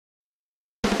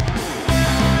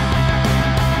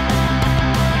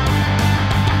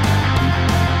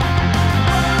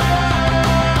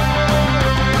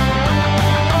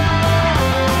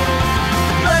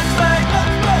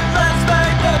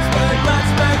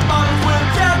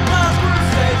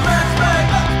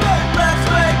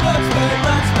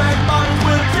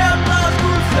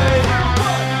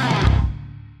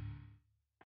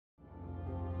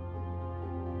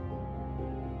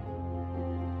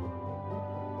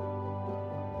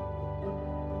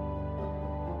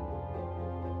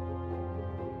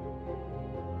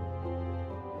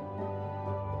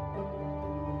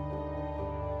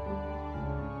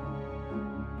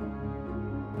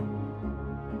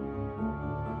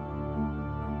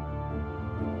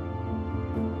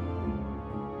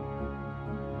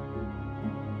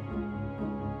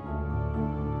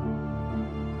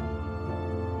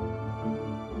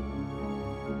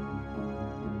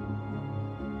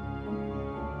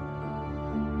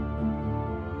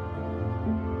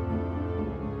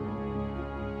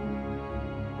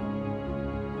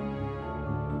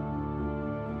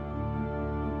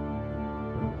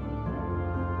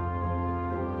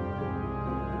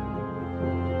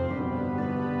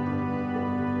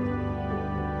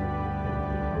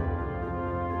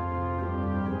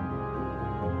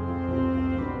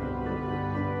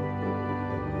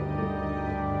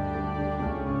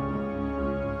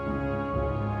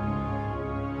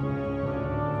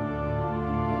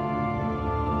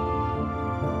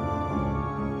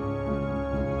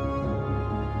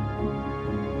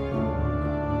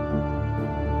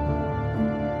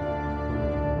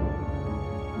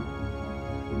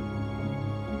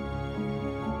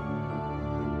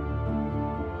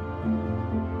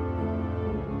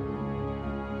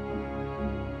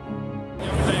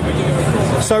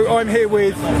So I'm here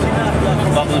with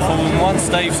London Formula 1,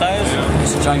 Steve Sayers.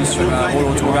 This is James from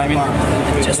World Tour Gaming.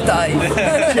 Just Dave.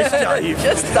 Just Dave.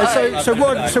 Just Dave. So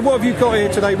what have you got here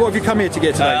today? What have you come here to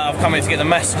get today? I've come here to get the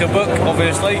Massacre book,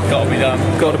 obviously. Got to be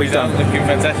done. Got to be done. Looking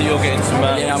fantastic. You're getting some.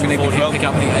 Yeah, I'm going to pick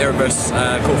up the Erebus,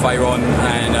 Corvairon,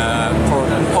 and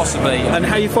possibly. And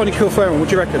how are you finding Corvairon? What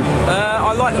do you reckon?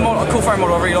 I like the model. Corvairon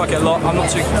model. I really like it a lot. I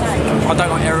don't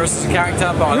like Erebus as a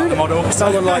character, but I like the model.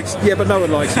 No one likes. Yeah, but no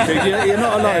one likes him, dude. You're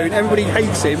not alone. Everybody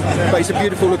hates him, but he's a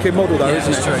beautiful looking model, though,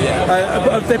 isn't it? That's true.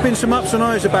 Yeah. There've been some ups and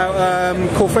downs about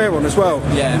Corvairon as well.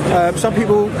 Yeah. Some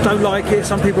people don't like it.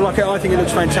 Some people like it. I think it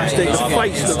looks fantastic. The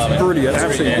face looks brilliant.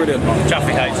 Absolutely brilliant.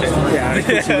 Juffy hates it. Yeah, of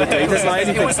course he would. He doesn't like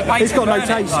anything. He's got no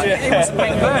taste. He wants to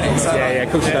make burn it. So. Yeah,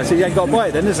 of course he does. He ain't got to buy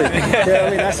it then, does he? Yeah, I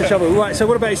mean that's the trouble. Right. So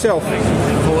what about yourself?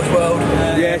 Forge World.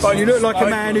 Yes. You look like a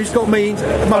man who's got money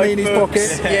in his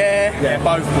pocket. Yeah.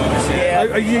 Both books. Yeah.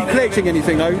 Are you collecting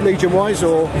anything though, Legion wise,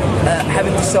 or?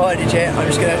 Haven't decided yet. I'm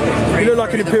just going to. You look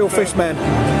like an Imperial Fist man.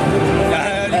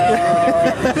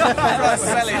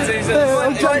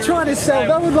 I'm trying to sell.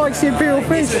 No one likes the Imperial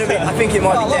Fist. I think it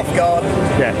might be Death Guard.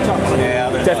 Yeah.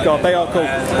 Death Guard. They are cool.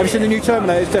 Have you seen the new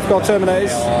Terminators? Death Guard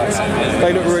Terminators.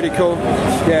 They look really cool.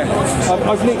 Yeah.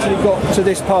 I've literally got to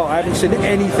this part. I haven't seen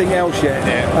anything else yet.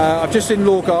 I've just seen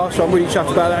Lorgar, so I'm really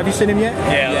chuffed about that. Have you seen him yet?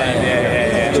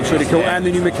 Yeah. Looks really cool. And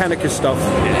the new Mechanicus stuff.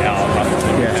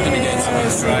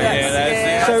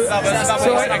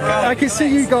 So I can see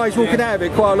you guys walking out of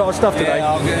it quite a lot of stuff today.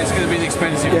 Yeah, it's going to be an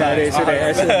expensive day. Yeah, it is,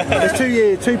 isn't it?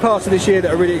 There's two parts of this year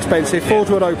that are really expensive. Forge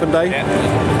World Open Day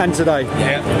and today.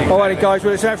 All right, guys,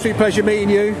 well, it's an absolute pleasure meeting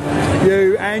you.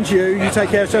 You take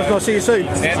care of yourself and I'll see you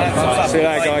soon. See you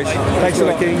later, guys. Thanks for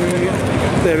looking.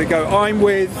 There we go. I'm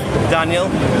with Daniel.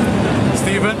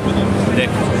 Stephen. Dick.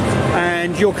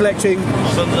 And you're collecting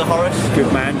Sons of Horus.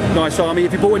 Good man. Nice army.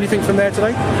 Have you bought anything from there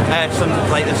today? Some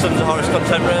like the Sons of Horus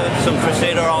Contemporary, some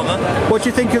Crusader armour. What do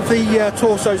you think of the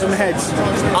torsos and the heads?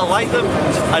 I like them.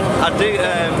 I do,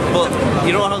 but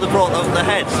you know how they brought out the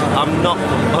heads? I'm not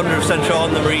 100% sure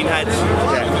on the Marine heads.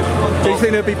 Do you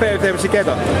think it would be better if they were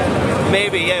together?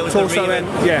 Maybe, yeah, with Torso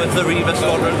with the Reaver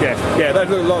Squadron. Yeah, that'd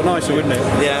look a lot nicer, wouldn't it?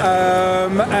 Yeah.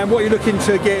 And what are you looking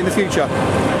to get in the future?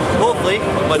 Hopefully,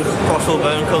 when Crossbow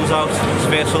Burn comes out,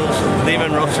 Space Hulls,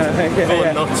 Demon Rust,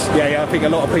 going nuts. Yeah, I think a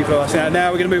lot of people are asking that.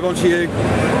 Now we're going to move on to you.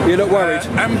 You look worried.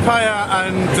 Empire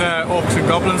and Orcs and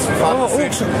Goblins for fantasy.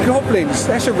 Orcs and Goblins,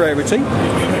 that's a rarity.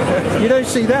 You don't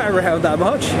see that around that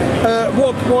much.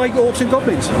 Why Orcs and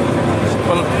Goblins?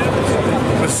 Well,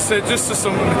 it's just to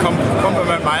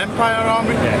complement my Empire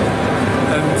army.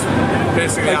 And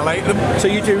basically I like them. So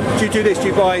do you do this? Do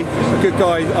you buy a good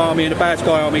guy army and a bad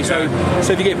guy army? So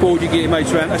if you get bored, you get your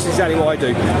mates around. That's exactly what I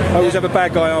do. I always have a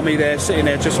bad guy army there, sitting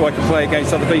there, just so I can play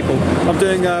against other people. I'm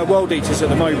doing World Eaters at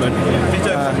the moment.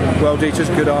 World Eaters,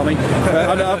 good army.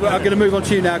 I'm going to move on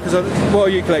to you now because what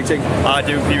are you collecting? I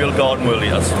do Imperial Guard and World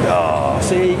Eaters.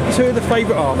 See, two of the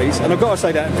favourite armies, and I've got to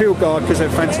say that Imperial Guard because they're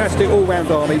a fantastic all-round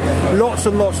army, lots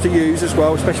and lots to use as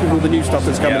well, especially with all the new stuff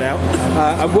that's coming out.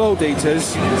 And World Eaters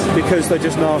because they're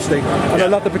just nasty. And I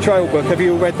love the Betrayal book. Have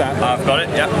you all read that? I've got it,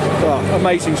 Oh,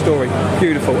 amazing story.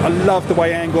 Beautiful. I love the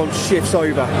way Angon shifts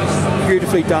over.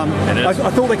 Beautifully done. I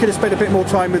thought they could have spent a bit more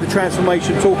time with the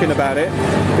transformation talking about it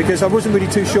because I wasn't really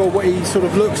too sure what he sort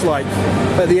of looks like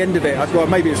at the end of it. Well,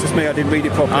 maybe it's just me, I didn't read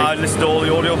it properly. I listened to all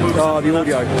the audio books. Oh, the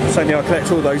audio. Certainly I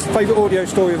collect all those. Favourite audio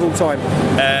story of all time?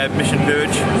 Mission Purge.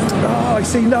 Oh, I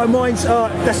see. No, mine's...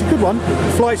 that's a good one.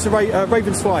 Flight's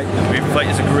Raven's Flight. Raven's Flight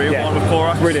is a great one with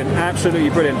Korax. Brilliant. Absolutely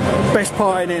brilliant. Best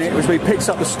part in it was when he picks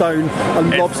up the stone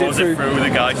and lobs it through with the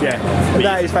guys. Yeah,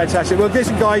 that is fantastic. Well,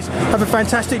 listen, guys, have a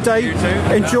fantastic day. You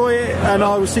too. Enjoy it, and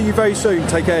I will see you very soon.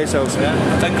 Take care of yourselves.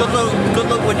 And good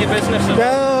luck with your business.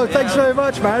 Oh, thanks very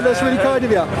much, man. That's really kind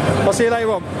of you. I'll see you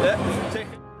later on.